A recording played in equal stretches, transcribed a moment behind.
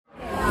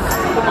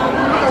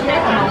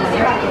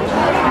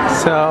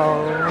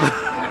So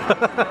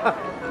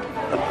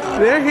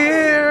they're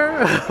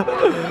here.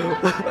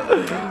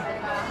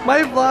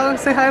 My vlog.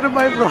 Say hi to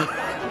my vlog.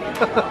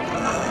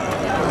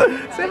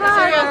 Say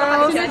hi.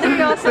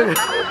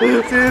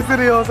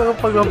 Seryoso kang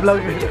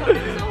pag-vlog.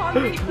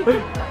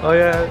 Oh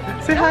yeah.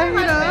 Say hi,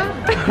 Mina.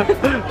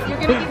 You're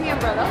gonna give me a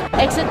umbrella?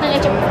 Exit na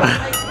H&M.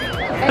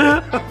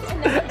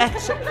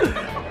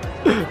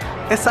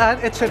 Saan?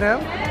 H&M?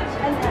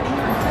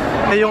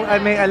 Yung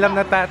may alam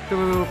na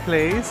tattoo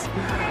place.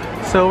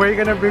 So where you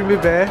gonna bring me,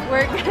 be?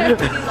 We're gonna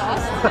be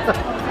lost.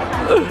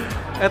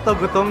 Eto,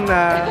 gutom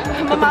na.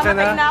 Gutom ka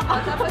na? Mamamatay na ako,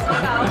 tapos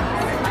ikaw.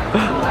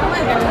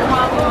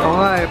 Oo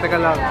nga eh, teka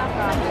lang.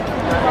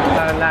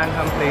 Sa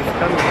Langham Place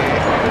kami.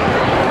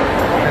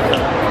 Ito.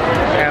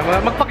 Kaya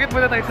magpakit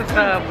muna tayo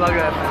sa vlog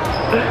natin.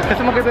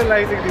 Kasi maganda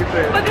lighting dito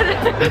eh. Kasi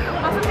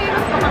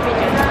famous pa kami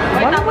dyan.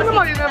 Wala mo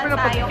naman yun namin na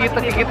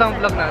pagkikita ang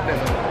vlog natin.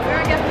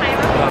 We're gonna time.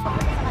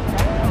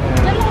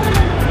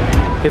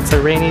 It's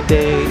a rainy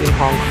day in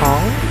Hong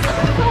Kong.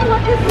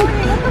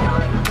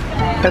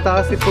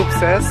 Ito si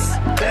Poopses.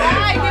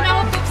 Ay, hindi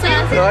na ako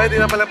Poopses. No, hindi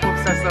na pala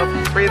Poopses. No?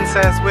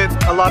 Princess with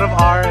a lot of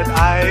R and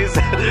eyes.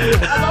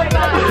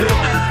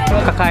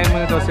 Kakain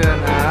muna daw sila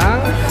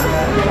ng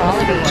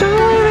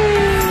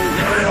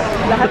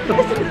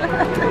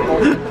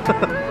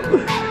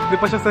Hindi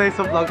pa siya sanay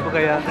sa vlog ko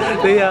kaya.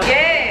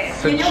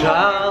 Sa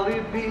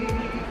Jollibee,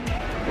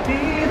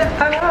 bida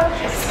ang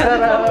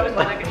sarap.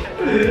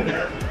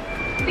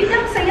 Bida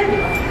ang saya, di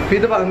ba?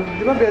 Bida ba?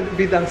 Di ba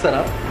bida ang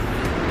sarap?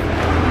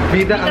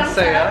 Bida ang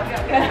saya?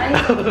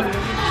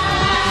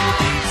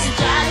 Sa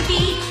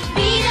Jollibee,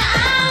 bida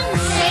ang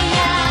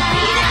saya.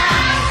 Bida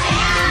ang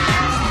saya.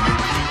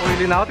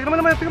 Oily na ako. Tingnan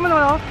mo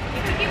naman ako.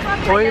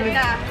 Oily.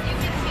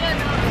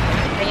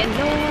 Ayan,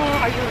 no.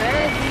 Are you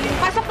ready?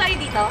 Pasok tayo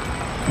dito.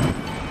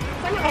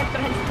 Saan ang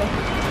entrance to?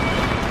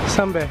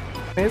 Sambe.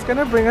 He's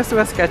gonna bring us to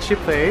a sketchy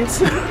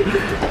place.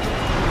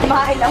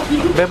 I love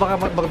you. Be, baka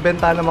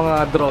magbenta ng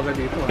mga droga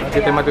dito.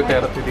 Dito yung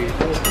Duterte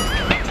dito.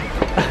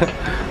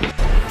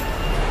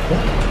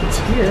 It's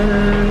here.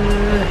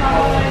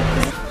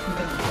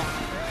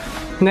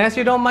 Ness,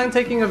 you don't mind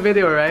taking a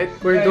video, right?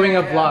 We're doing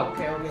a vlog.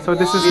 So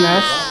this is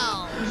Ness.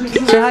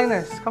 Say hi,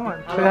 Ness. Come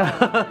on.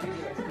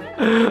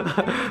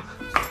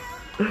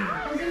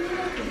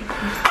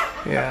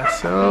 Yeah,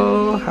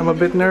 so I'm a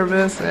bit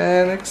nervous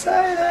and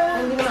excited.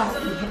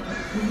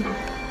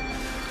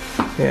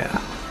 Yeah.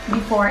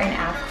 Before and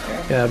after.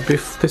 Yeah,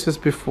 this is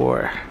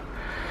before.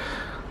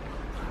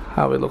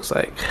 How it looks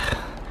like.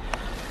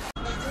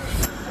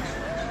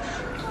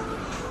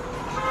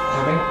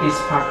 I think this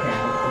part can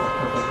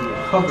over here.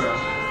 Cover.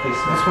 This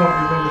This one.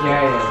 one.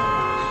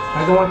 Yeah.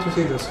 I don't want to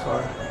see the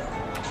scar.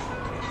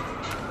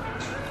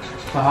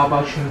 But how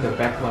about showing the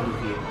back one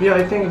here? Yeah,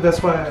 I think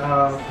that's why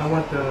I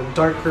want the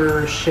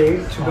darker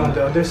shade to go on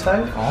the other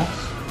side. Oh,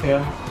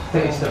 Yeah.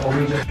 that is the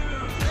original.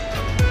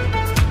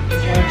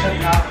 Just want to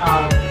check out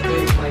how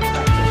they like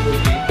tattoo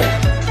will be.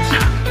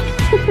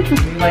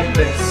 Like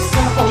this.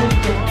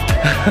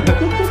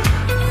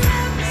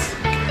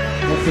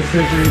 What's the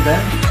surgery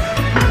then?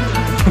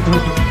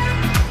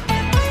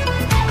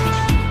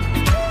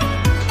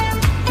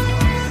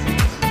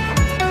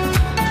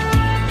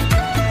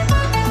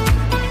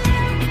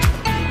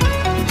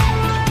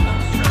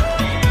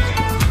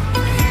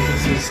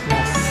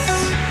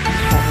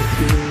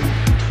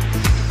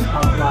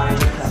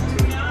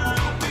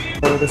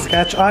 The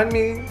sketch on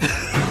me.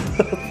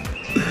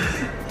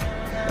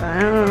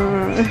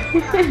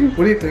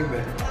 What do you think,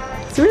 man?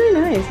 It's really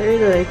nice. I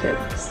really like it.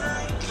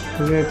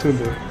 Isn't it too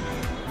big?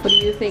 What do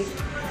you think?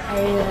 I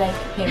really like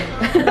him.